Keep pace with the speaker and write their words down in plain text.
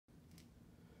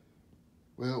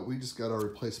Well, we just got our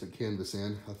replacement canvas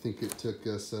in. I think it took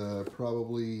us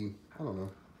probably, I don't know,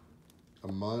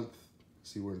 a month.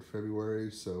 See, we're in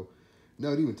February, so no,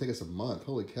 it didn't even take us a month.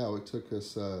 Holy cow, it took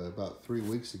us about 3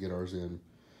 weeks to get ours in.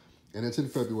 And it's in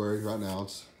February right now.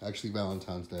 It's actually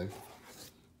Valentine's Day.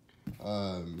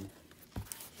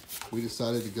 We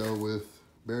decided to go with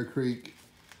Bear Creek.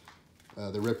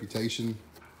 Their reputation,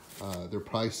 their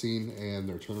pricing, and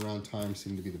their turnaround time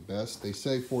seem to be the best. They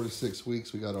say 4 to 6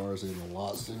 weeks. We got ours in a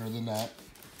lot sooner than that.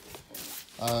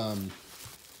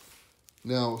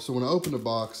 Now, so when I opened the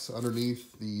box,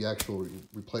 underneath the actual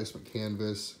replacement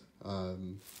canvas,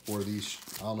 or these,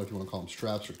 I don't know if you want to call them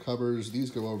straps or covers,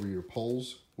 these go over your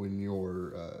poles when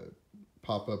your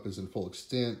pop-up is in full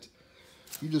extent.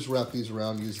 You just wrap these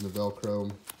around using the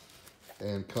Velcro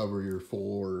and cover your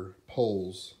 4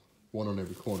 poles, one on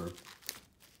every corner.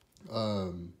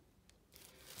 And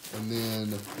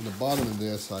then in the bottom of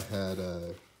this, I had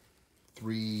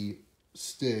 3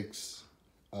 sticks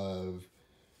of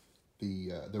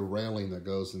the railing that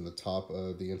goes in the top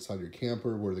of the inside of your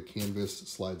camper where the canvas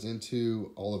slides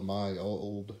into. All of my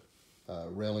old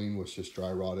railing was just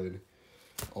dry rotted,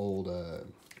 old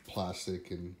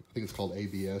plastic, and I think it's called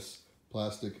ABS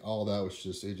plastic. All that was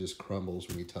just, it just crumbles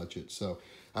when you touch it. So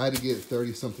I had to get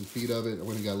 30 something feet of it. I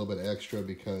went and got a little bit extra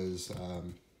because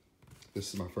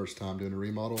this is my first time doing a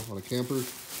remodel on a camper,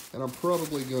 and I'm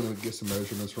probably going to get some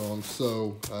measurements wrong.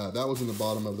 So that was in the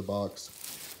bottom of the box.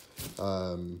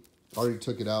 I already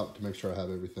took it out to make sure I have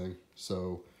everything,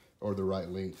 so, or the right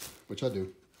length, which I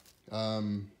do. All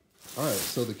right,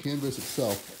 so the canvas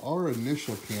itself, our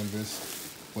initial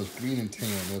canvas was green and tan.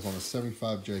 It was on a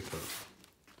 75 J coat.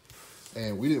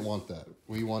 And we didn't want that.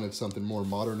 We wanted something more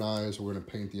modernized. We're gonna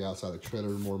paint the outside of the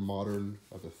trailer more modern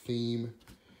of a theme.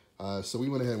 So we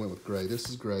went ahead and went with gray. This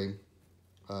is gray.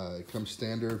 It comes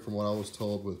standard from what I was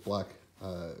told with black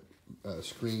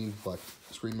screen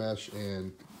mesh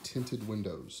and tinted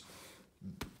windows.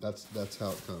 That's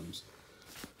how it comes.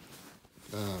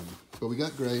 But we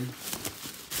got gray.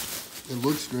 It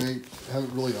looks great. I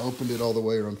haven't really opened it all the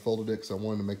way or unfolded it because I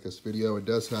wanted to make this video. It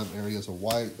does have areas of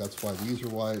white. That's why these are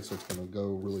white, so it's going to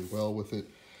go really well with it.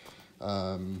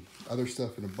 Other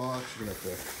stuff in the box. You're going to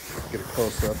have to get a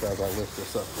close-up as I lift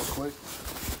this up real quick.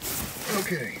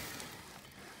 Okay.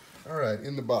 All right,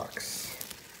 in the box.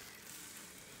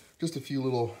 Just a few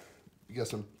little, you got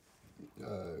some,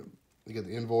 you got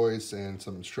the invoice and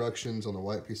some instructions on the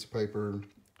white piece of paper.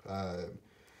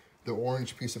 The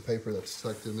orange piece of paper that's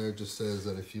tucked in there just says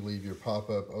that if you leave your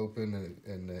pop-up open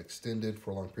and extended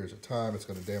for long periods of time, it's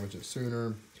going to damage it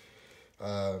sooner.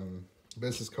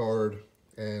 Business card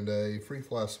and a free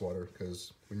flask water,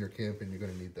 because when you're camping, you're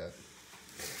going to need that.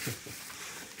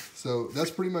 So that's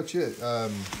pretty much it. I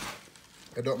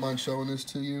don't mind showing this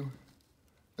to you.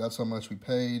 That's how much we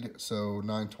paid. So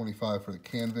 $9.25 for the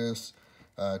canvas,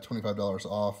 $25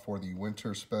 off for the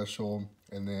winter special.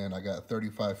 And then I got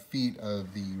 35 feet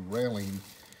of the railing,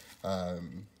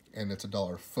 and it's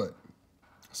 $1 a foot.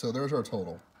 So there's our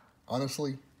total.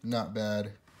 Honestly, not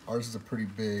bad. Ours is a pretty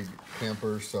big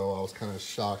camper, so I was kind of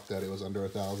shocked that it was under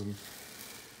 $1,000.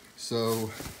 So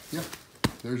yeah,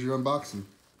 there's your unboxing.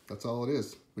 That's all it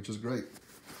is, which is great.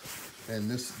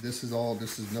 And this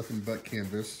is nothing but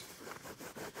canvas.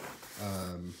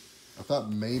 I thought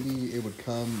maybe it would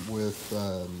come with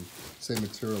same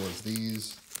material as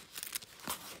these.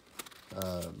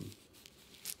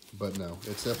 But no,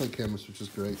 it's definitely canvas, which is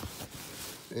great.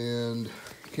 And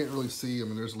you can't really see, I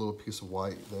mean, there's a little piece of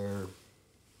white there.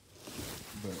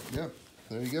 But yeah,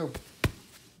 there you go.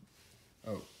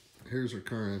 Oh, here's our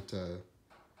current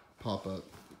pop-up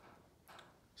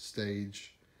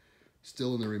stage.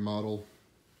 Still in the remodel.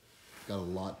 Got a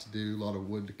lot to do, a lot of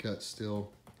wood to cut still,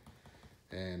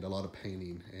 and a lot of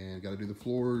painting. And got to do the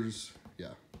floors,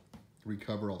 yeah.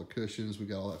 Recover all the cushions, we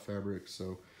got all that fabric,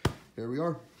 so here we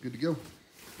are, good to go.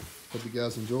 Hope you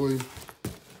guys enjoy.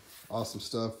 Awesome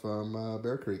stuff from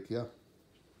Bear Creek, yeah.